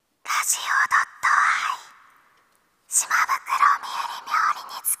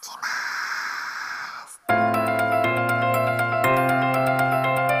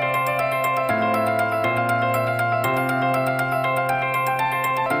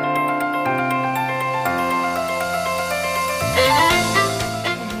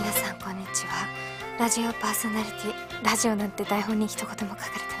ラジオパーソナリティ。ラジオなんて台本に一言も書かれてない。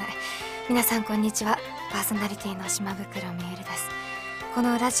皆さんこんにちは。パーソナリティの島袋みゆりです。こ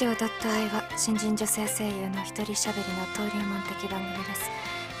のラジオ .i は新人女性声優の一人喋りの登竜門的番組です。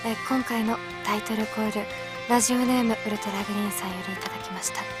今回のタイトルコール、ラジオネームウルトラグリーンさんよりいただきま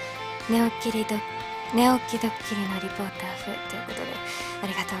した。寝起きドッキリのリポーター風ということであ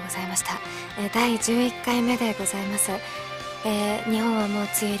りがとうございました。第11回目でございます。日本はもう梅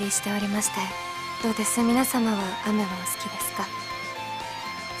雨入りしておりまして、どうです？皆様は雨はお好きですか？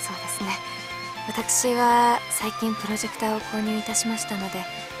そうですね。私は最近プロジェクターを購入いたしましたので、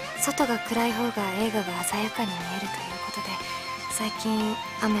外が暗い方が映画が鮮やかに見えるということで、最近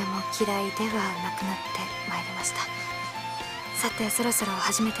雨も嫌いではなくなってまいりました。さて、そろそろ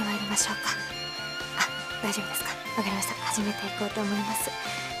始めてまいりましょうか。大丈夫ですか？わかりました。始めていこうと思います。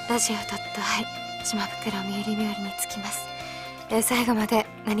ラジオ.i 島袋みゆりみよりにつきます。最後まで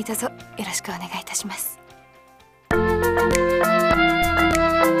何卒よろしくお願いいたします。ラ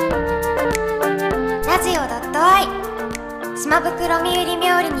ジオ.i 島袋みゆりみ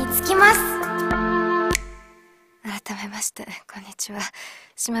よりにつきます。改めましてこんにちは、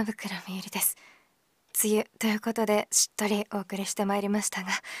島袋みゆりです。梅雨ということでしっとりお送りしてまいりましたが、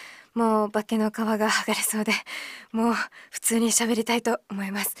もう化けの皮が剥がれそうで、もう普通に喋りたいと思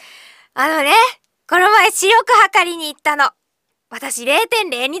います。この前視力測りに行ったの。私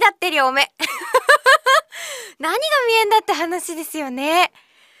 0.02 だって量目何が見えんだって話ですよね。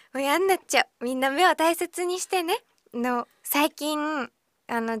もう嫌になっちゃう。みんな目を大切にしてね。最近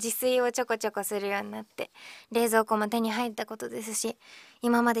自炊をちょこちょこするようになって、冷蔵庫も手に入ったことですし、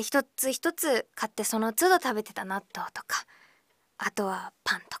今まで一つ一つ買ってその都度食べてた納豆とか、あとは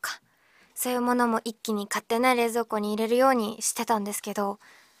パンとか、そういうものも一気に買ってね、冷蔵庫に入れるようにしてたんですけど、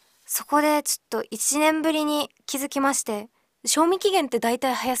そこでちょっと1年ぶりに気づきまして、賞味期限って大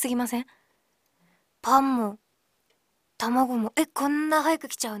体早すぎません？パンも卵もこんな早く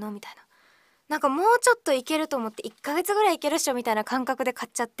来ちゃうのみたいな。なんかもうちょっといけると思って1ヶ月ぐらいいけるっしょみたいな感覚で買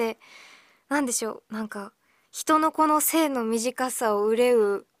っちゃって、なんでしょう、なんか人のこの生の短さを憂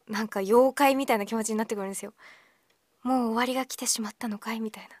うなんか妖怪みたいな気持ちになってくるんですよ。もう終わりが来てしまったのかい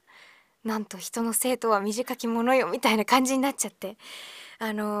みたいな。なんと人の生とは短きものよみたいな感じになっちゃって、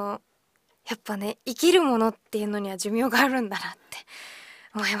やっぱね、生きるものっていうのには寿命があるんだなって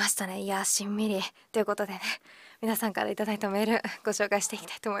思いましたね。いや、しんみりということでね、皆さんからいただいたメールご紹介していき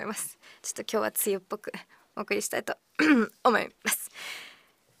たいと思います。ちょっと今日は梅雨っぽくお送りしたいと思います。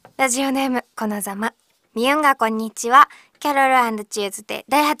ラジオネームこのざま。みゆんがこんにちは。キャロル&チューズデー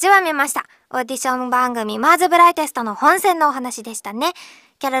第8話見ました。オーディション番組マーズブライテストの本戦のお話でしたね。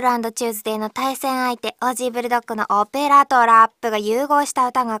キャロル&チューズデーの対戦相手、オージーブルドッグのオペラとラップが融合した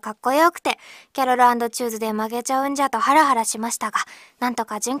歌がかっこよくて、キャロル&チューズデー負けちゃうんじゃとハラハラしましたが、なんと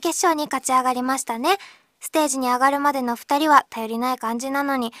か準決勝に勝ち上がりましたね。ステージに上がるまでの2人は頼りない感じな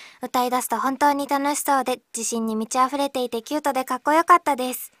のに、歌い出すと本当に楽しそうで、自信に満ち溢れていてキュートでかっこよかった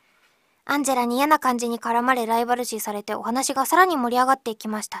です。アンジェラに嫌な感じに絡まれライバル視されてお話がさらに盛り上がっていき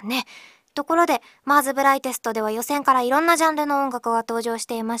ましたね。ところで、マーズブライテストでは予選からいろんなジャンルの音楽が登場し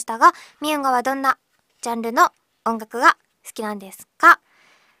ていましたが、ミユンガはどんなジャンルの音楽が好きなんですか？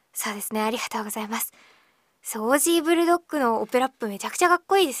そうですね、ありがとうございます。そう、オージーブルドッグのオペラップめちゃくちゃかっ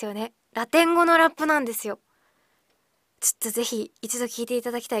こいいですよね。ラテン語のラップなんですよ。ちょっとぜひ一度聞いてい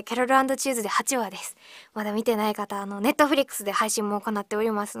ただきたいキャロル&チューズで8話です。まだ見てない方、ネットフリックスで配信も行ってお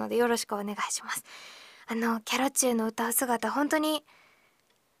りますのでよろしくお願いします。キャロチューの歌う姿、本当に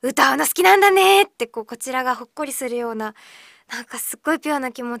歌うの好きなんだねってこちらがほっこりするような、なんかすっごいピュア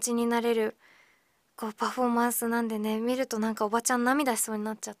な気持ちになれるパフォーマンスなんでね、見るとなんかおばちゃん涙しそうに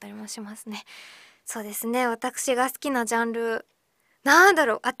なっちゃったりもしますね。そうですね、私が好きなジャンルなんだ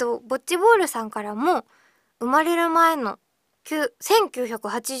ろう、あとボッチボールさんからも生まれる前の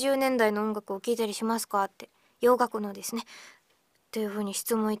1980年代の音楽を聴いたりしますかって、洋楽のですねという風に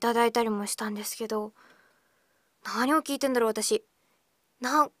質問いただいたりもしたんですけど、何を聞いてんだろう私。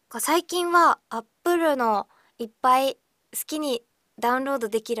なんか最近はアップルのいっぱい好きにダウンロード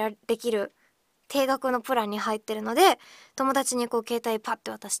できる定額のプランに入ってるので、友達に携帯パッて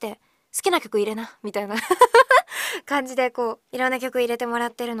渡して好きな曲入れなみたいな感じでいろんな曲入れてもら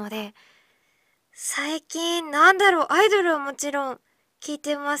ってるので、最近なんだろう、アイドルはもちろん聞い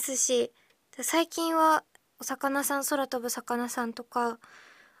てますし、最近はお魚さん、空飛ぶ魚さんとか、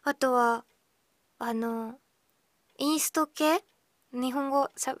あとはインスト系、日本語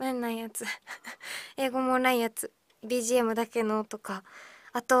喋んないやつ英語もないやつ BGM だけのとか、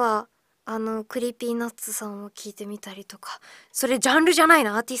あとはクリーピーナッツさんを聞いてみたりとか。それジャンルじゃない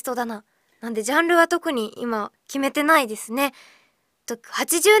な、アーティストだな。なんでジャンルは特に今決めてないですね。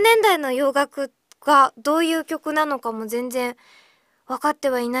80年代の洋楽がどういう曲なのかも全然分かって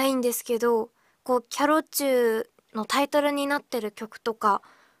はいないんですけど、こうキャロチューのタイトルになってる曲とか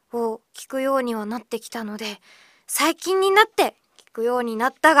を聴くようにはなってきたので、最近になって聴くようにな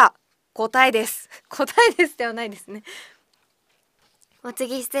ったが答えです答えですではないですね。お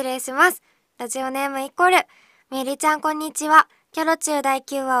次失礼します。ラジオネームイコールみゆりちゃん、こんにちは。キャロチュー第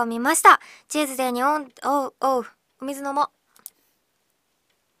9話を見ました。チューズデーにお水飲も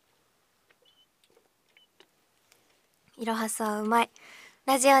う。いろはすはうまい。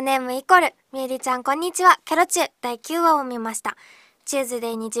ラジオネームイコールみゆりちゃん、こんにちは。キャロチュー第9話を見ました。チューズ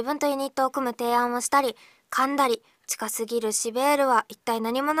デーに自分とユニットを組む提案をしたり、噛んだり、近すぎるシベールは一体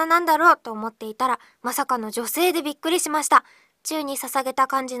何者なんだろうと思っていたら、まさかの女性でびっくりしました。チューに捧げた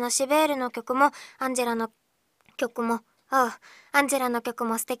感じのシベールの曲も、アンジェラの曲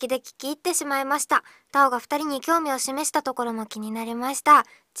も素敵で聴き入ってしまいました。タオが二人に興味を示したところも気になりました。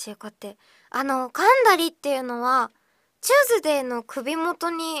ちゅうこって、噛んだりっていうのは、チューズデーの首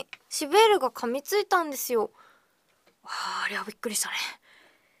元にシベールが噛みついたんですよ。あれはびっくりしたね。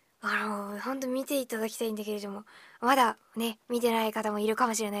ほんと見ていただきたいんだけれども、まだね、見てない方もいるか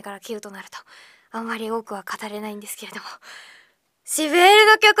もしれないから9となると、あんまり多くは語れないんですけれども。シベール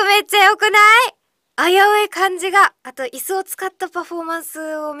の曲めっちゃ良くない？危うい感じが。あと、椅子を使ったパフォーマン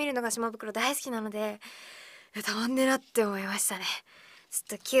スを見るのが島袋大好きなので、たまんねえなって思いましたね。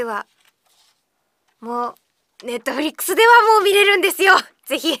ちょっと9は、もう、ネットフリックスではもう見れるんですよ。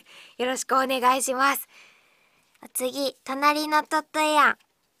ぜひ、よろしくお願いします。次、隣のトトヤン。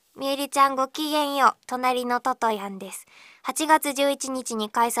みゆりちゃんごきげんよう。隣のトトヤンです。8月11日に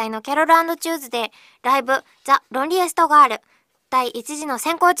開催のキャロル&チューズでライブザ・ロンリエストガール第1次の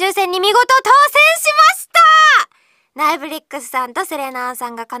先行抽選に見事当選しました。ナイブリックスさんとセレナーさ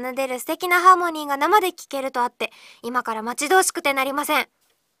んが奏でる素敵なハーモニーが生で聴けるとあって、今から待ち遠しくてなりません。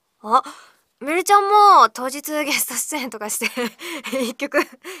あ、みゆりちゃんも当日ゲスト出演とかして一曲披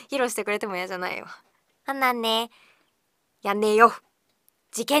露してくれても嫌じゃないよ。あんなんね、やんねえよ。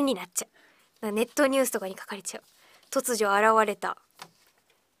事件になっちゃう。ネットニュースとかに書かれちゃう。突如現れた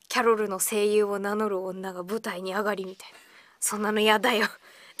キャロルの声優を名乗る女が舞台に上がりみたいな、そんなの嫌だよ。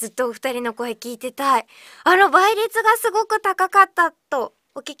ずっとお二人の声聞いてたい。倍率がすごく高かったと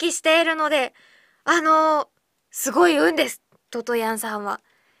お聞きしているので、すごい運です。トトヤンさんは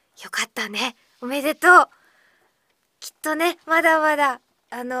よかったね、おめでとう。きっとね、まだまだ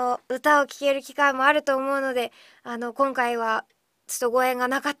歌を聴ける機会もあると思うので、今回はちょっとご縁が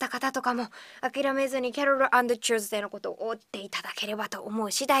なかった方とかも諦めずにキャロル&チューズデーのことを追っていただければと思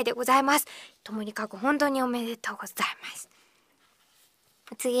う次第でございます。ともにかく本当におめでとうございます。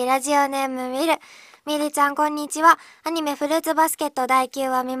次、ラジオネームみりちゃん、こんにちは。アニメフルーツバスケット第9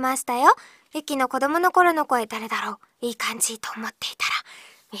話見ましたよ。ユキの子供の頃の声誰だろう、いい感じと思っていたら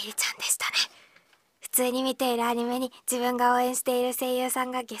みりちゃんでしたね。普通に見ているアニメに自分が応援している声優さ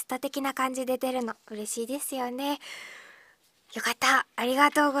んがゲスト的な感じで出るの嬉しいですよね。よかった、ありが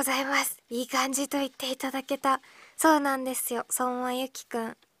とうございます。いい感じと言っていただけた。そうなんですよ、相馬ゆきく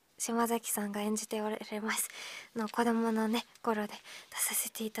ん、島崎さんが演じておられますの子供のね頃で出させ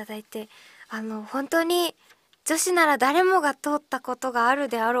ていただいて、本当に女子なら誰もが通ったことがある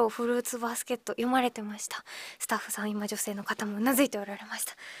であろうフルーツバスケット読まれてました。スタッフさん、今女性の方もうなずいておられまし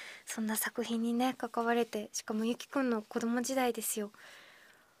た。そんな作品にね関われて、しかもゆきくんの子供時代ですよ。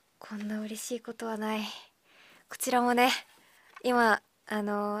こんな嬉しいことはない。こちらもね、今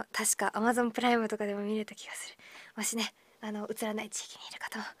確か Amazon プライムとかでも見れた気がする。もしね映らない地域にいる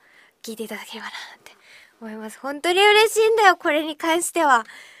方も聞いていただければなって思います。本当に嬉しいんだよ、これに関しては。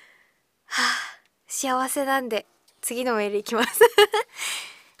幸せなんで次のメールいきます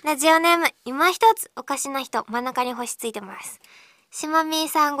ラジオネーム今一つおかしな人、真ん中に星ついてます。しまみー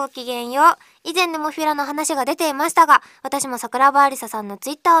さん、ごきげんよう。以前ネモフィラの話が出ていましたが、私も桜庭ありささんのツ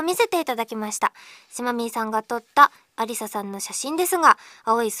イッターを見せていただきました。しまみーさんが撮ったありささんの写真ですが、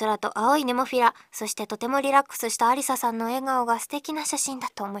青い空と青いネモフィラ、そしてとてもリラックスしたありささんの笑顔が素敵な写真だ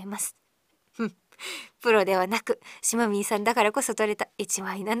と思います。プロではなくしまみーさんだからこそ撮れた一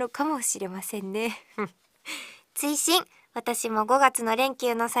枚なのかもしれませんね追伸、私も5月の連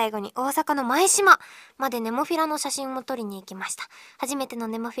休の最後に大阪の舞島までネモフィラの写真を撮りに行きました。初めての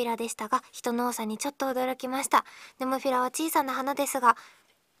ネモフィラでしたが、人の多さにちょっと驚きました。ネモフィラは小さな花ですが、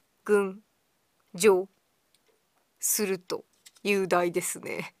群青すると雄大です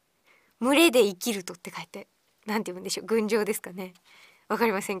ね。群れで生きるとって書いて、なんて言うんでしょう、群青ですかね。わか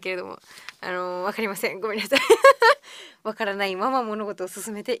りませんけれども、わかりません、ごめんなさいわからないまま物事を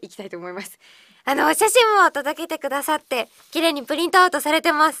進めていきたいと思います。写真も届けてくださって綺麗にプリントアウトされ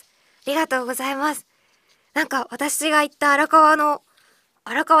てます。ありがとうございます。なんか私が行った荒川の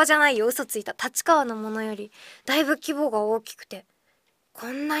荒川じゃないよ、嘘ついた。立川のものよりだいぶ規模が大きくて、こ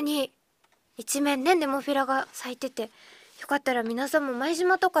んなに一面ねネモフィラが咲いてて、よかったら皆さんも前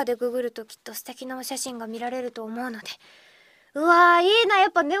島とかでググるときっと素敵なお写真が見られると思うので。うわー、いいな。や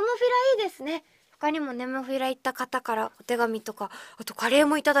っぱネモフィラいいですね。他にもネモフィラ行った方からお手紙とか、あとカレー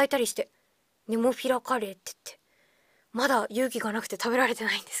もいただいたりして、ネモフィラカレーって言って、まだ勇気がなくて食べられて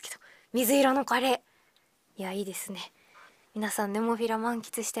ないんですけど、水色のカレー、いやいいですね。皆さんネモフィラ満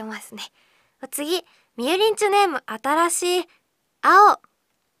喫してますね。お次、みゆりんちゅネーム新しい青。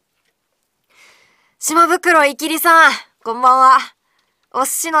島袋いきりさん、こんばんは。お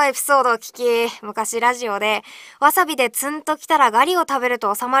寿司のエピソードを聞き、昔ラジオでわさびでツンときたらガリを食べる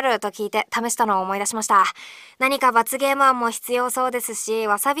と収まると聞いて試したのを思い出しました。何か罰ゲーム案も必要そうですし、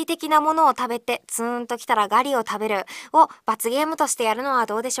わさび的なものを食べてツンときたらガリを食べるを罰ゲームとしてやるのは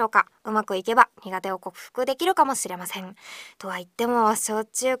どうでしょうか。うまくいけば苦手を克服できるかもしれません。とは言っても小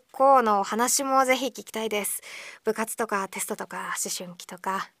中高のお話もぜひ聞きたいです。部活とかテストとか思春期と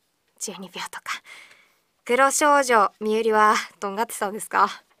か中二病とか。黒少女みゆりはとんがってたんですか？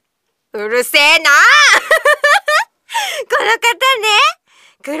うるせえなこの方ね、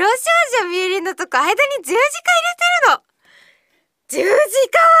黒少女みゆりのとこ間に十字架入れてるの。十字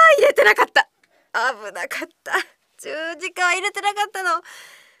架は入れてなかった。危なかった。十字架は入れてなかったの。い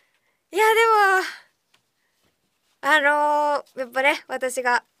やでもやっぱね、私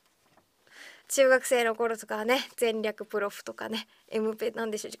が中学生の頃とかはね、全略プロフとかね、M ペな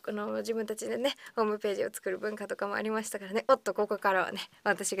んでしょう、自分たちでねホームページを作る文化とかもありましたからね。おっと、ここからはね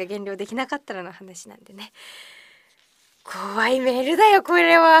私が減量できなかったらの話なんでね。怖いメールだよこ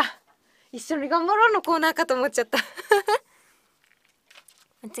れは。一緒に頑張ろうのコーナーかと思っちゃった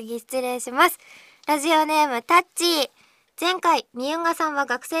次失礼します。ラジオネームタッチー。前回みゆんがさんは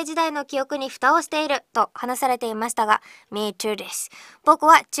学生時代の記憶に蓋をしていると話されていましたが、 Me too です。僕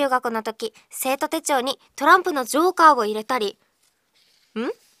は中学の時生徒手帳にトランプのジョーカーを入れたり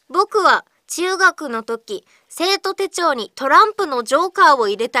僕は中学の時生徒手帳にトランプのジョーカーを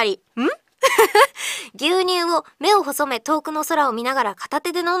入れたり牛乳を目を細め遠くの空を見ながら片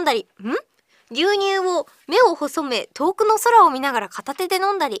手で飲んだり牛乳を目を細め遠くの空を見ながら片手で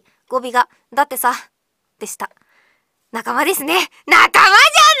飲んだり、語尾がだってさでした。仲間ですね。仲間じゃない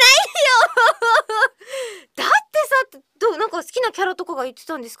よだってさってなんか好きなキャラとかが言って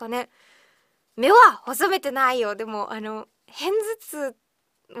たんですかね。目は細めてないよ。でも片頭痛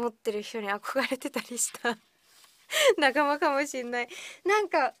持ってる人に憧れてたりした仲間かもしんない。なん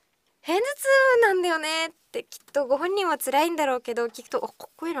か片頭痛なんだよねってきっとご本人は辛いんだろうけど、聞くとかっ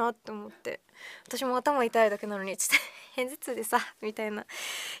こいいなって思って、私も頭痛いだけなのにちょっと片頭痛でさみたいな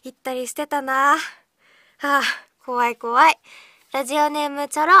言ったりしてたな。はあ、怖い怖い。ラジオネーム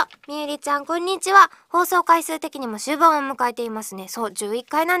チョロ。みゆりちゃんこんにちは。放送回数的にも終盤を迎えていますね。そう、11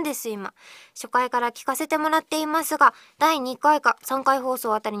回なんです今。初回から聞かせてもらっていますが、第2回か3回放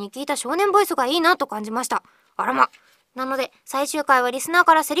送あたりに聞いた少年ボイスがいいなと感じました。あらま。なので最終回はリスナー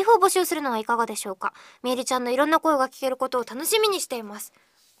からセリフを募集するのはいかがでしょうか。みゆりちゃんのいろんな声が聞けることを楽しみにしています。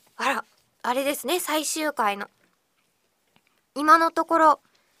あら、あれですね、最終回の今のところ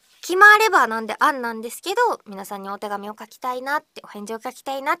決まればなんで案なんですけど、皆さんにお手紙を書きたいなって、お返事を書き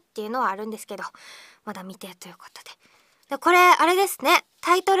たいなっていうのはあるんですけど、まだ未定ということで。これあれですね、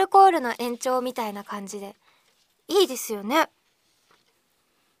タイトルコールの延長みたいな感じでいいですよね。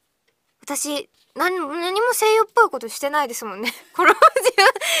私何も声優っぽいことしてないですもんねこの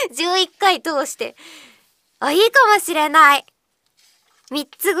11回通して。いいかもしれない。3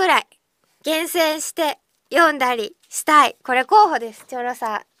つぐらい厳選して読んだりしたい。これ候補です。チョロ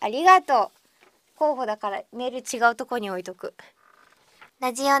さんありがとう。候補だからメール違うとこに置いとく。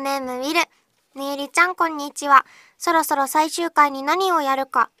ラジオネームウィル。みゆりちゃんこんにちは。そろそろ最終回に何をやる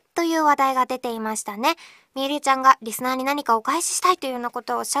かという話題が出ていましたね。みゆりちゃんがリスナーに何かお返ししたいというようなこ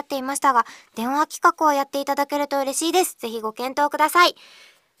とをおっしゃっていましたが、電話企画をやっていただけると嬉しいです。ぜひご検討ください。気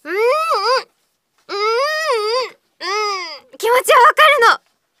持ちはわかるの。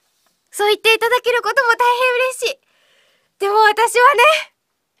そう言っていただけることも大変嬉しい。でも私はね、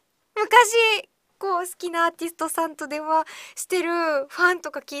昔好きなアーティストさんと電話してるファン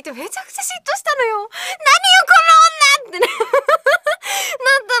とか聞いてめちゃくちゃ嫉妬したのよ。何よこの女ってね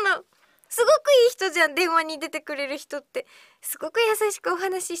なったの。すごくいい人じゃん、電話に出てくれる人って。すごく優しくお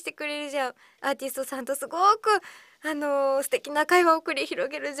話ししてくれるじゃん。アーティストさんとすごく素敵な会話を繰り広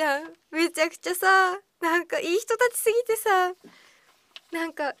げるじゃん。めちゃくちゃさ、なんかいい人たちすぎてさ、な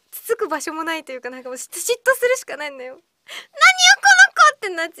んかつつく場所もないというか、なんかもう嫉妬するしかないんだよ。何よこの子って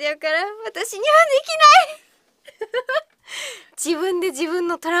なっちゃうから、私にはできない自分で自分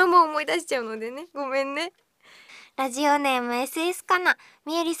のトラウマを思い出しちゃうのでね、ごめんね。ラジオネーム SS かな。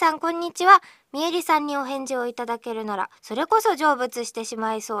みえりさんこんにちは。みえりさんにお返事をいただけるならそれこそ成仏してし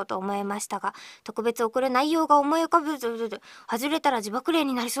まいそうと思いましたが、特別送る内容が思い浮かぶ外れたら自爆霊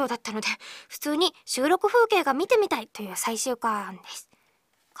になりそうだったので、普通に収録風景が見てみたいという最終巻です。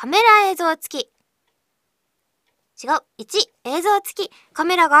カメラ映像付き。違う。1、映像付き。カ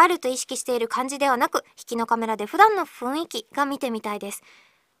メラがあると意識している感じではなく、引きのカメラで普段の雰囲気が見てみたいです。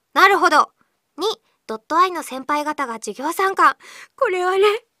なるほど。2、ドットアイの先輩方が授業参観。これはね、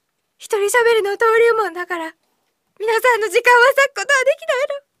一人喋るの登竜門だから、皆さんの時間は割くことはできない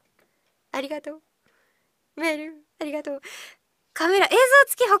の。ありがとう。メール、ありがとう。カメラ、映像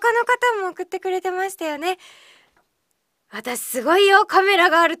付き他の方も送ってくれてましたよね。私すごいよ。カメラ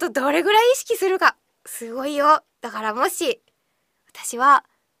があるとどれぐらい意識するか。すごいよ。だからもし、私は、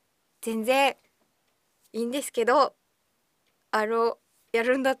全然、いいんですけど、や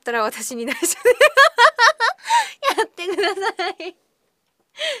るんだったら私に内緒でやってください。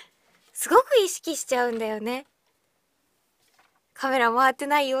すごく意識しちゃうんだよね。カメラ回って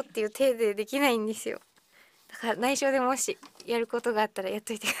ないよっていう体でできないんですよ。だから内緒でもしやることがあったらやっ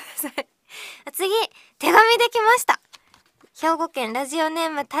といてください。次、手紙できました。兵庫県ラジオネー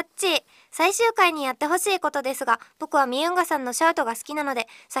ムタッチー。最終回にやってほしいことですが、僕はみゆんがさんのシャウトが好きなので、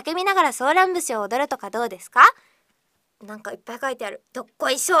叫びながらソーラン節を踊るとかどうですか？なんかいっぱい書いてある。どっ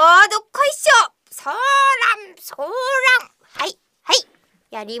こいしょー、どっこいしょ、ソーラン、ソーラン。はい、はい、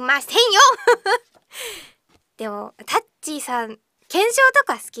やりませんよ。でも、タッチーさん、検証と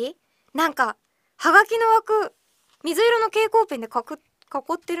か好き？なんか、はがきの枠、水色の蛍光ペンで囲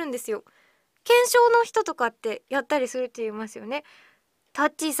ってるんですよ。検証の人とかってやったりするって言いますよね。タ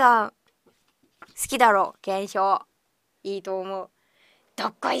ッチーさん、好きだろう、検証。いいと思う。ど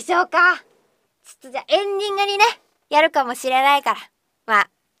っこいしょうか。ちょっとじゃあエンディングにね、やるかもしれないから。まあ、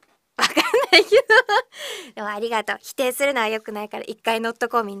わかんないけど。でもありがとう。否定するのは良くないから一回乗っと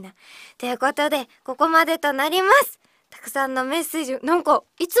こうみんな。ということで、ここまでとなります。たくさんのメッセージ、なんか、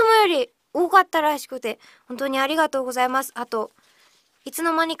いつもより多かったらしくて、本当にありがとうございます。あと、いつ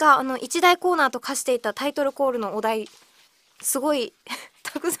の間にか一大コーナーと化していたタイトルコールのお題、すごい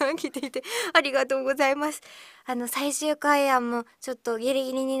たくさん来ていてありがとうございます。最終回案もちょっとギリ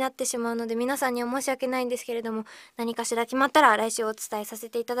ギリになってしまうので皆さんには申し訳ないんですけれども、何かしら決まったら来週お伝えさせ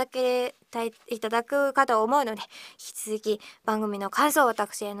ていただくかと思うので、引き続き番組の感想、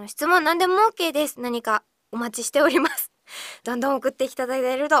私への質問、何でも OK です。何かお待ちしております。どんどん送っていただ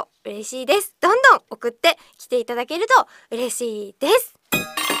けると嬉しいです。どんどん送ってきていただけると嬉しいです。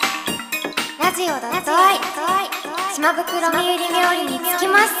ラジオだと島袋みゆり冥利につき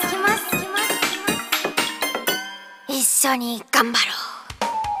ます。一緒に頑張ろう。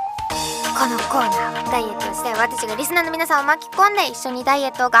このコーナーはダイエットをして私がリスナーの皆さんを巻き込んで一緒にダイエ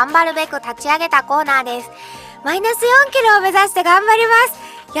ットを頑張るべく立ち上げたコーナーです。マイナス4キロを目指して頑張りま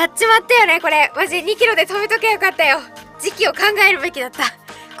す。やっちまったよねこれ。マジ2キロで止めとけばよかったよ。時期を考えるべきだった。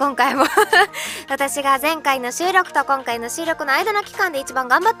今回も私が前回の収録と今回の収録の間の期間で一番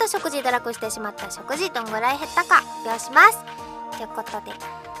頑張った食事、堕落してしまった食事、どんぐらい減ったか発表します。ということで、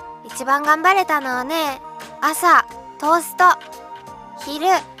一番頑張れたのはね、朝トースト、昼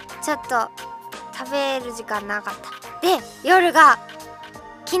ちょっと食べる時間なかった。で、夜が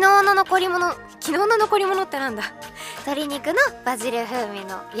昨日の残り物ってなんだ。鶏肉のバジル風味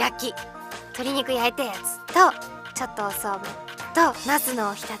の焼き、鶏肉焼いたやつとちょっとおそうめんとナスの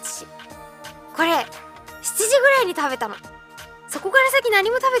おひたし。これ7時ぐらいに食べたの。そこから先何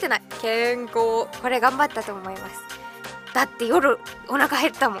も食べてない。健康。これ頑張ったと思います。だって夜お腹減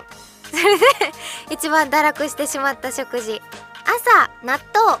ったもん。それで一番堕落してしまった食事、朝納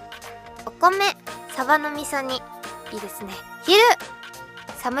豆、お米、サバの味噌煮、いいですね。昼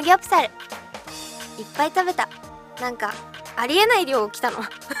サムギョプサルいっぱい食べた。なんかありえない量来たの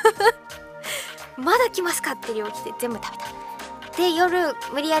まだ来ますかって量来て全部食べた。で、夜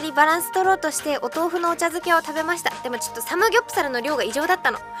無理やりバランス取ろうとしてお豆腐のお茶漬けを食べました。でもちょっとサムギョプサルの量が異常だっ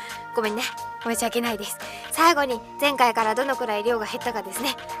たの。ごめんね、申し訳ないです。最後に前回からどのくらい量が減ったかです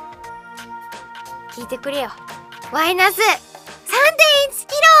ね。聞いてくれよ。マイナス 3.1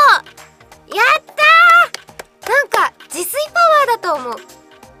 キロ。やったー。なんか自炊パワーだと思う。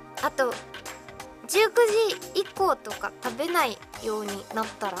あと19時以降とか食べないようになっ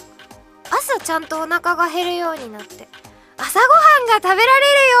たら朝ちゃんとお腹が減るようになって朝ごはんが食べられるよ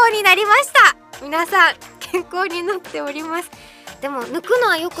うになりました。皆さん健康になっております。でも抜くの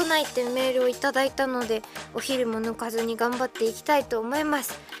は良くないってメールをいただいたので、お昼も抜かずに頑張っていきたいと思いま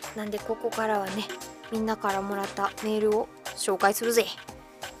す。なんでここからはね、みんなからもらったメールを紹介するぜ。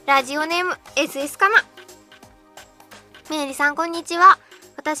ラジオネーム SS かな。メーリさんこんにちは。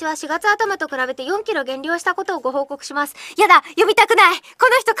私は4月頭と比べて4キロ減量したことをご報告します。やだ、読みたくない。こ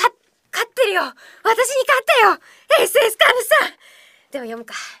の人勝ってるよ。私に勝ったよ。SS カヌさん。でも読む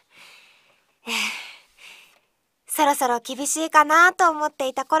か。そろそろ厳しいかなと思って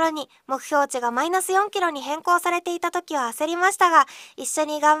いた頃に目標値がマイナス4キロに変更されていた時は焦りましたが、一緒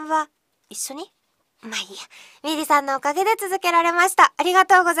にまあいいや。みえりさんのおかげで続けられました。ありが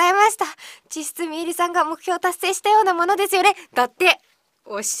とうございました。実質みえりさんが目標達成したようなものですよね。だって。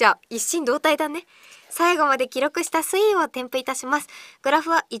おっしゃ、一心同体だね。最後まで記録した推移を添付いたします。グラ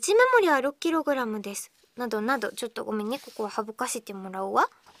フは1メモリは 6kg です。などなど、ちょっとごめんね、ここは省かせてもらうわ。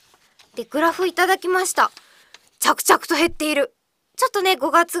で、グラフいただきました。着々と減っている。ちょっとね、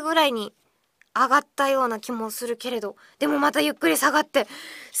5月ぐらいに上がったような気もするけれど、でもまたゆっくり下がって、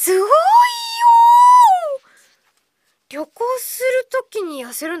すごいよー。旅行するときに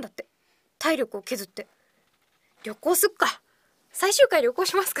痩せるんだって。体力を削って。旅行すっか。最終回旅行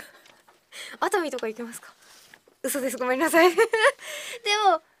しますか。熱海とか行きますか。嘘です、ごめんなさい。でも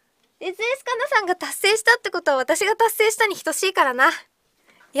SS かなさんが達成したってことは私が達成したに等しいからな。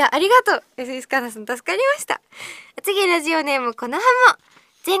いや、ありがとう SS かなさん、助かりました。次、ラジオネームこのはも。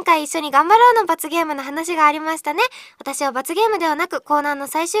前回一緒に頑張ろうの罰ゲームの話がありましたね。私は罰ゲームではなくコーナーの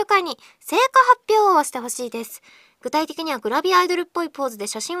最終回に成果発表をしてほしいです。具体的にはグラビアアイドルっぽいポーズで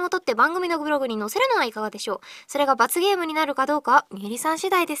写真を撮って番組のブログに載せるのはいかがでしょう。それが罰ゲームになるかどうかはみえりさん次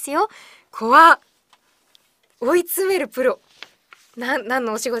第ですよ。怖っ。追い詰めるプロ。何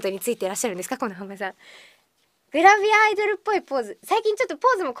のお仕事についていらっしゃるんですか、この浜さん。グラビアアイドルっぽいポーズ。最近ちょっとポ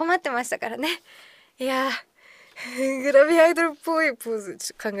ーズも困ってましたからね。いやー、グラビアアイドルっぽいポーズ、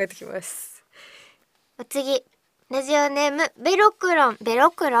ちょっと考えてきます。お次、ラジオネームベロクロン。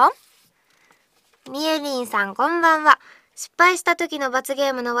みえりんさん、こんばんは。失敗した時の罰ゲ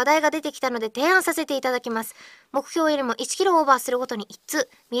ームの話題が出てきたので提案させていただきます。目標よりも1キロオーバーするごとに1通、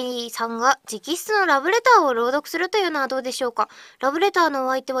みえりさんが直筆のラブレターを朗読するというのはどうでしょうか。ラブレターのお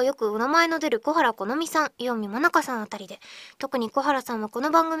相手はよくお名前の出る小原好美さん、岩見真中さんあたりで、特に小原さんはこ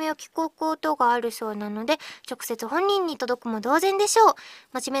の番組を聞くことがあるそうなので、直接本人に届くも同然でしょう。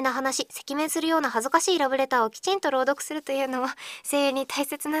真面目な話、赤面するような恥ずかしいラブレターをきちんと朗読するというのは声優に大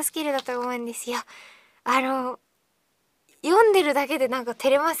切なスキルだと思うんですよ。読んでるだけでなんか照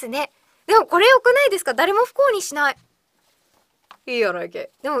れますね。でもこれ良くないですか。誰も不幸にしない。いいやない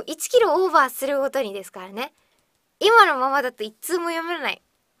け。でも1キロオーバーするごとにですからね。今のままだと1通も読めない。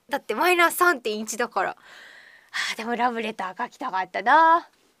だってマイナス 3.1 だから。でもラブレター書きたかったな。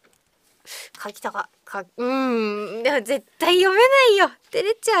でも絶対読めないよ。照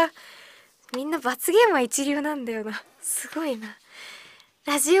れちゃう。みんな罰ゲームは一流なんだよな。すごいな。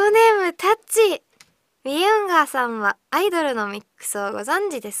ラジオネームタッチ。ミユンガーさんはアイドルのミックスをご存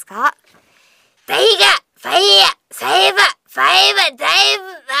知ですか。タイガー、ファイヤー、サイバー、ファイバー、ダイブ、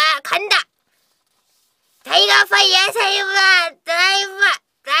噛んだ。タイガー、ファイヤー、サイバー、ダイバ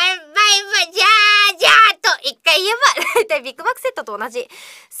ー、じゃーと一回言えば、だいたいビッグマックセットと同じ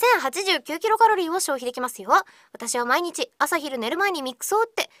1089キロカロリーを消費できますよ。私は毎日朝昼寝る前にミックスを打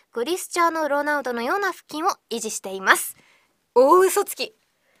ってクリスチャーノ・ロナウドのような腹筋を維持しています。大嘘つき。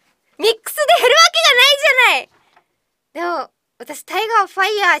ミックスで減るわけがないじゃない。でも私タイガー、ファ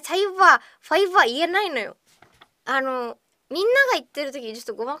イヤー、サイバー、ファイバー言えないのよ。みんなが言ってる時にちょっ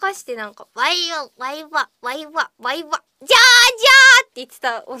とごまかしてなんかワイバー、ワイバー、ワイバー、ワイバー、じゃーって言って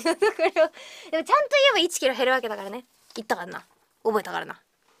た女の子よ。でもちゃんと言えば1キロ減るわけだからね。言ったからな。覚えたからな。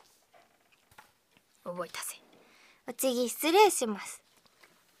覚えたぜ。お次失礼します。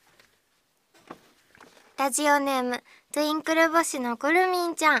ラジオネームトゥインクル星のくるみ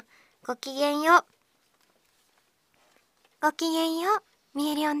んちゃん。ごきげんよう。ごきげんよう、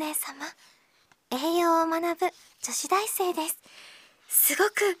みえりお姉様。栄養を学ぶ女子大生です。すご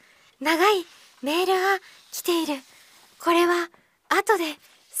く長いメールが来ている。これは後で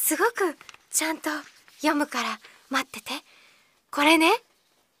すごくちゃんと読むから待ってて。これね、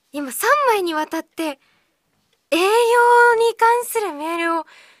今3枚にわたって栄養に関するメールを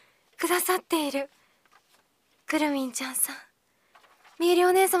くださっている。くるみんちゃんさん、みえり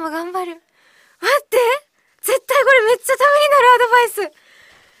お姉様頑張る。待って、絶対これめっちゃためになるアドバイス。すごいよ、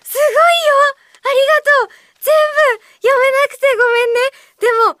ありがとう。全部読めなくてごめんね。で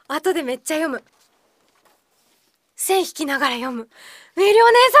も後でめっちゃ読む。線引きながら読む。みえり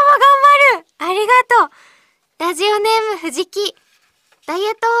お姉様頑張る。ありがとう。ラジオネーム藤木。ダイ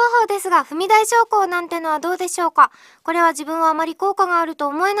エット方法ですが、踏み台昇降なんてのはどうでしょうか。これは自分はあまり効果があると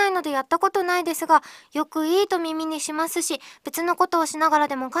思えないのでやったことないですが、よくいいと耳にしますし、別のことをしながら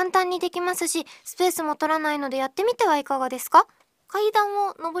でも簡単にできますし、スペースも取らないのでやってみてはいかがですか。階段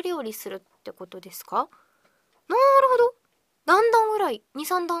を上り下りするってことですか。なるほど。何段ぐらい、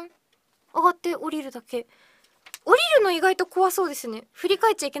23段上がって降りるだけ。降りるの意外と怖そうですね。振り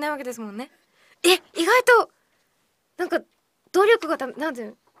返っちゃいけないわけですもんね。意外となんか努力がなんていう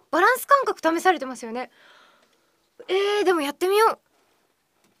の、バランス感覚試されてますよね。でもやってみよう。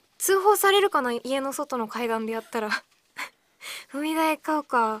通報されるかな、家の外の階段でやったら踏み台買う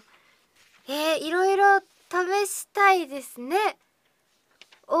か。いろいろ試したいですね。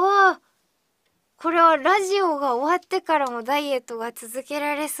おお、これはラジオが終わってからもダイエットが続け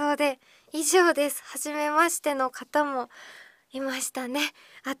られそうで、以上です。初めましての方もいましたね。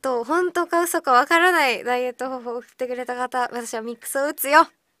あと本当か嘘かわからないダイエット方法を送ってくれた方、私はミックスを打つよ。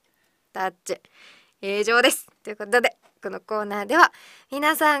タッチ以上です。ということで、このコーナーでは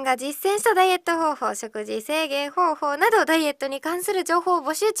皆さんが実践したダイエット方法、食事制限方法などダイエットに関する情報を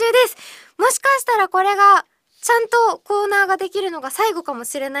募集中です。もしかしたらこれがちゃんとコーナーができるのが最後かも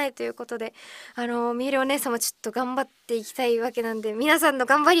しれないということで、みえるお姉さんもちょっと頑張っていきたいわけなんで、皆さんの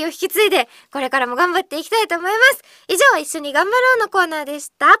頑張りを引き継いでこれからも頑張っていきたいと思います。以上、一緒に頑張ろうのコーナーで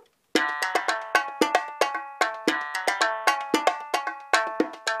した。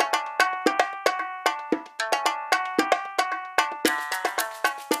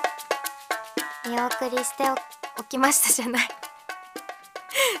見送りしておきましたじゃない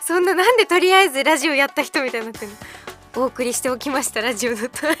そんな、なんでとりあえずラジオやった人みたいになってるの。お送りしておきましたラジオだ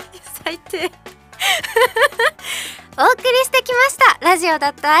と最低お送りしてきましたラジオ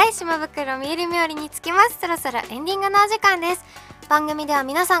だと愛、島袋みゆりみょりにつきます。そろそろエンディングのお時間です。番組では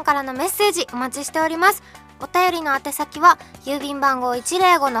皆さんからのメッセージお待ちしております。お便りの宛先は郵便番号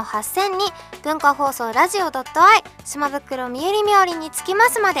 105-8000 に文化放送ラジオ .i 島袋みゆりみょりにつきま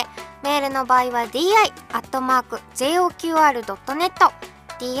すまで。メールの場合は di@joqr.net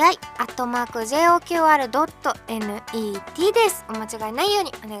di@joqr.net です。お間違いないよう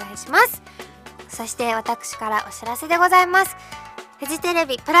にお願いします。そして私からお知らせでございます。フジテレ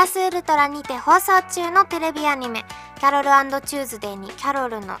ビプラスウルトラにて放送中のテレビアニメキャロル&チューズデーにキャロ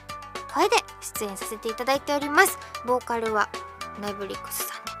ルの声で出演させていただいております。ボーカルはナイブリックス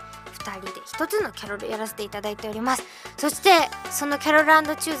さんで、2人で1つのキャロルやらせていただいております。そしてそのキャロル&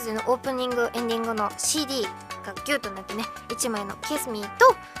チューズデーのオープニングエンディングの CD がギュッとなってね、1枚のキスミー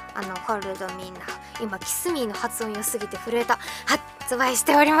とホールドミーナー、今キスミーの発音良すぎて震えた、発売し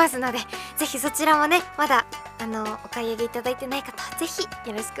ておりますので、ぜひそちらもね、まだお買い上げいただいてない方はぜひよ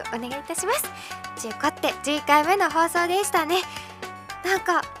ろしくお願いいたします。ということで11回目の放送でしたね。なん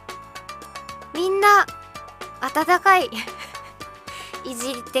かみんな温かいい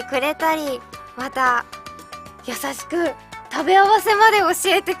じってくれたり、また優しく食べ合わせまで教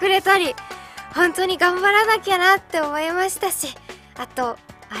えてくれたり、本当に頑張らなきゃなって思いましたし、あと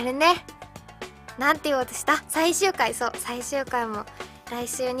あれね、なんて言おうとした、最終回、そう最終回も来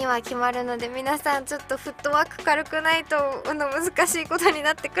週には決まるので、皆さんちょっとフットワーク軽くないと難しいことに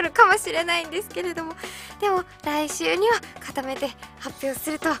なってくるかもしれないんですけれども、でも来週には固めて発表す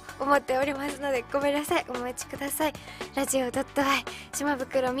ると思っておりますので、ごめんなさい、お待ちください。ラジオ .i 島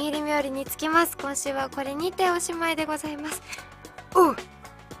袋みゆりみょりにつきます。今週はこれにておしまいでございます。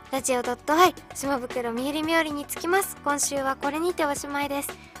ラジオ .i 島袋みゆりみょりにつきます。今週はこれにておしまいです。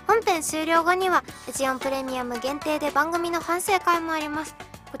本編終了後にはラジオンプレミアム限定で番組の反省会もあります。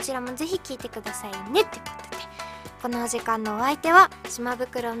こちらもぜひ聞いてくださいねってことで、このお時間のお相手は島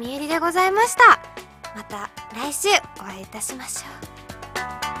袋みゆりでございました。また来週お会いいたしましょう。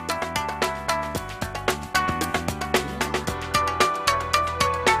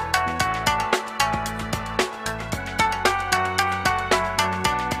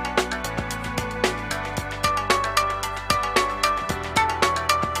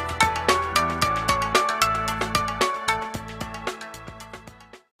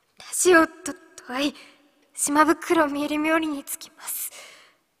ラジオ .i 島袋みゆりみょりにつきます。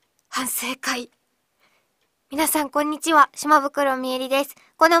反省会。皆さんこんにちは、島袋みゆりです。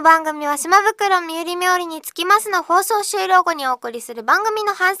この番組は島袋みゆりみょりにつきますの放送終了後にお送りする番組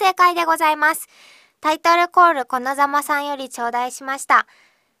の反省会でございます。タイトルコールこのざまさんより頂戴しました。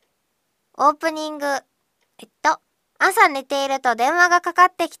オープニング朝寝ていると電話がかか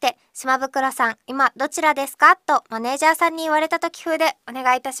ってきて、島袋さん今どちらですかとマネージャーさんに言われた時風でお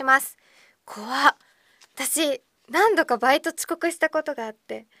願いいたします。怖っ。私何度かバイト遅刻したことがあっ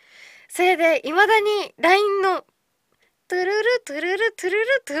て、それで未だに LINE のトゥルルトゥルルトゥルル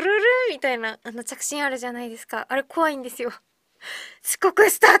トゥルルみたいな着信あるじゃないですか。あれ怖いんですよ。遅刻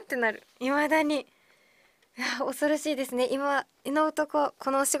したってなる、未だに。いや恐ろしいですね。今の男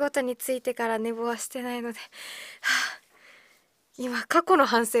このお仕事についてから寝坊はしてないので、今過去の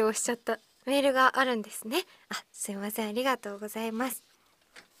反省をしちゃった。メールがあるんですね。すいません、ありがとうございます。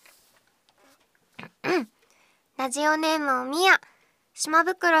ラジオネームおみや。島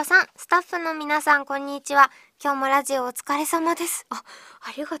袋さん、スタッフの皆さん、こんにちは。今日もラジオお疲れ様です。あ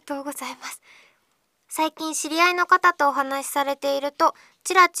りがとうございます。最近知り合いの方とお話しされていると、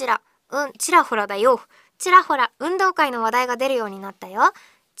ちらほらだよ。ちらほら運動会の話題が出るようになったよ。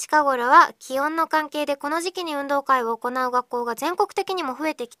近頃は気温の関係でこの時期に運動会を行う学校が全国的にも増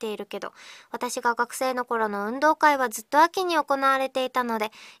えてきているけど、私が学生の頃の運動会はずっと秋に行われていたので、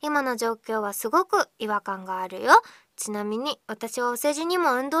今の状況はすごく違和感があるよ。ちなみに私はお世辞に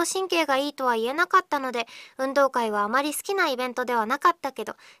も運動神経がいいとは言えなかったので、運動会はあまり好きなイベントではなかったけ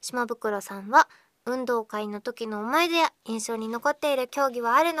ど、島袋さんは運動会の時の思い出や印象に残っている競技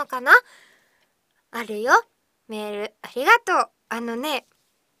はあるのかな？あるよ。メールありがとう。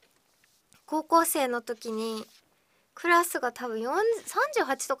高校生の時にクラスが多分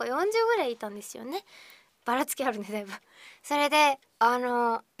38とか40ぐらいいたんですよね。ばらつきあるねだいぶ。それで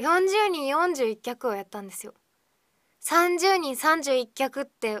40人41脚をやったんですよ。30人31脚っ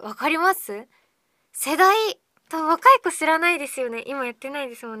てわかります？世代と若い子知らないですよね。今やってない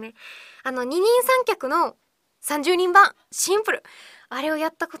ですもんね。二人三脚の30人版シンプル、あれをや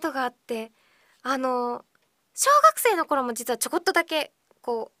ったことがあって、小学生の頃も実はちょこっとだけ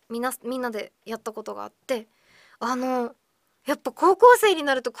こうみんなでやったことがあって、やっぱ高校生に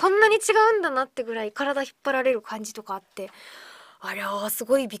なるとこんなに違うんだなってぐらい体引っ張られる感じとかあって、あれはす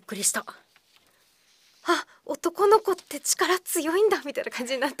ごいびっくりした。男の子って力強いんだみたいな感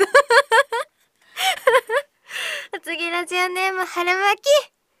じになった次ラジオネーム春巻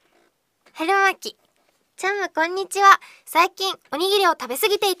き。チャムこんにちは。最近おにぎりを食べ過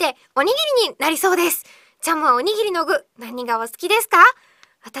ぎていておにぎりになりそうです。チャムはおにぎりの具何がお好きですか？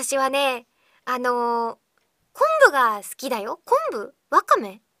私はね、昆布が好きだよ。昆布？わか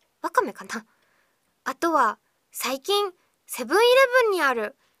めかな。あとは最近セブンイレブンにあ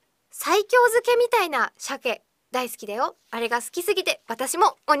る西京漬けみたいな鮭大好きだよ。あれが好きすぎて私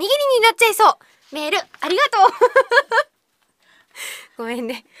もおにぎりになっちゃいそう。メールありがとうごめん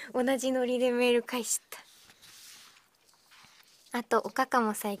ね、同じノリでメール返した。あとおかか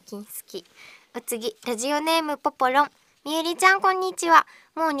も最近好き。お次ラジオネームポポロン。みゆりちゃんこんにちは。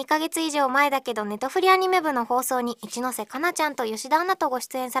もう2ヶ月以上前だけどネトフリアニメ部の放送に一ノ瀬かなちゃんと吉田アナとご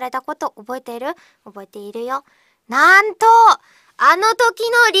出演されたこと覚えている？覚えているよ。なんとあの時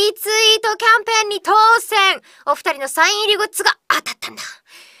のリツイートキャンペーンに当選、お二人のサイン入りグッズが当たったんだ。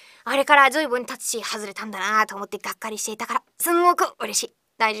あれから随分経つし外れたんだなと思ってがっかりしていたからすんごく嬉しい。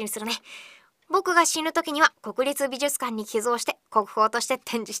大事にするね。僕が死ぬ時には国立美術館に寄贈して国宝として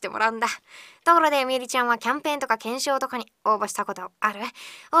展示してもらうんだ。ところでみゆりちゃんはキャンペーンとか検証とかに応募したことある？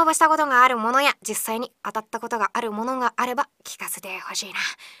応募したことがあるものや実際に当たったことがあるものがあれば聞かせてほしいな。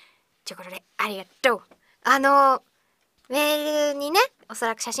ということでありがとう。メールにねおそ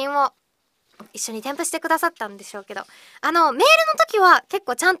らく写真を一緒に添付してくださったんでしょうけど、メールの時は結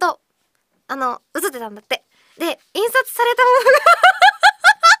構ちゃんと写ってたんだって。で印刷されたもの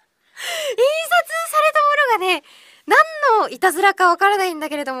がね、何のいたずらかわからないんだ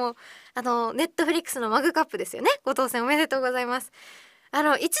けれども、ネットフリックスのマグカップですよね。ご当選おめでとうございます。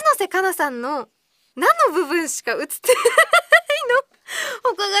一ノ瀬かなさんの何の部分しか映ってないの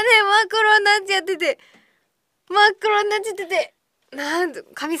他がね真っ黒になっちゃっててなんと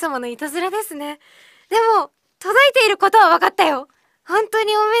神様のいたずらですね。でも届いていることは分かったよ。本当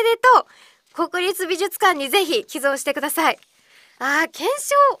におめでとう。国立美術館にぜひ寄贈してください。検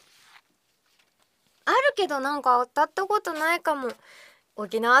証あるけどなんか当たったことないかも。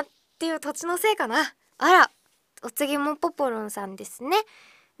沖縄っていう土地のせいかな。あら、お次もポポロンさんですね。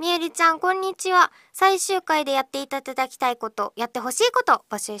みゆりちゃんこんにちは。最終回でやっていただきたいこと、やってほしいこと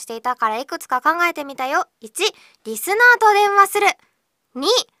募集していたからいくつか考えてみたよ。1、リスナーと電話する。2、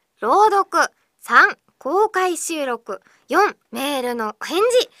朗読。3、公開収録。4、メールの返事。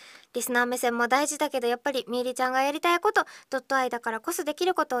リスナー目線も大事だけどやっぱりみゆりちゃんがやりたいこと、ドットアイだからこそでき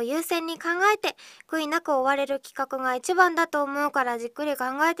ることを優先に考えて悔いなく終われる企画が一番だと思うからじっくり考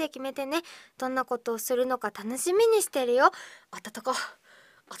えて決めてね。どんなことをするのか楽しみにしてるよ。温か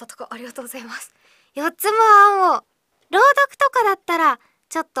ありがとうございます。4つも案を朗読とかだったら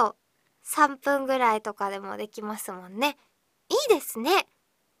ちょっと3分ぐらいとかでもできますもんね。いいですね。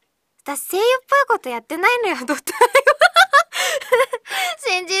私声優っぽいことやってないのよドットアイは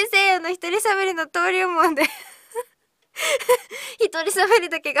新人声優の一人喋りの登竜門で一人喋り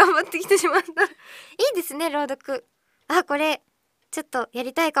だけ頑張ってきてしまったいいですね朗読。これちょっとや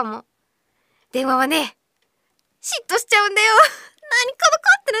りたいかも。電話はね嫉妬しちゃうんだよ何この子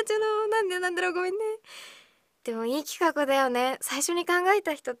ってなっちゃうの。なんだろうごめんね。でもいい企画だよね。最初に考え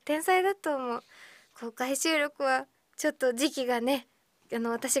た人天才だと思う。公開収録はちょっと時期がね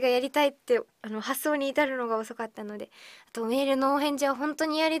私がやりたいって発想に至るのが遅かったので、あとメールのお返事は本当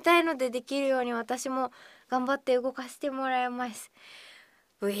にやりたいので、できるように私も頑張って動かしてもらいます。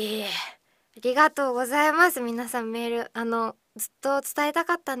ありがとうございます。皆さんメールずっと伝えた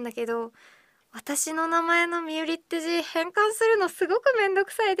かったんだけど、私の名前のみゆりって字変換するのすごくめんど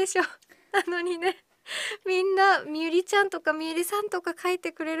くさいでしょ。なのにね、みんなみゆりちゃんとかみゆりさんとか書い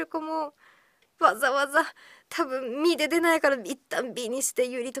てくれる子もわざわざ多分「み」で出ないから一旦「び」にして「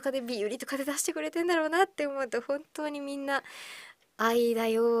ゆり」とかで「びゆり」とかで出してくれてんだろうなって思うと、本当にみんな愛だ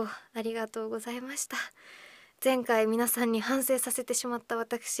よ。ありがとうございました。前回皆さんに反省させてしまった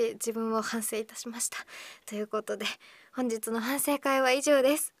私、自分を反省いたしました。ということで本日の反省会は以上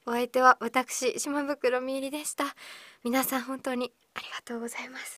です。お相手は私島袋みゆりでした。皆さん本当にありがとうございます。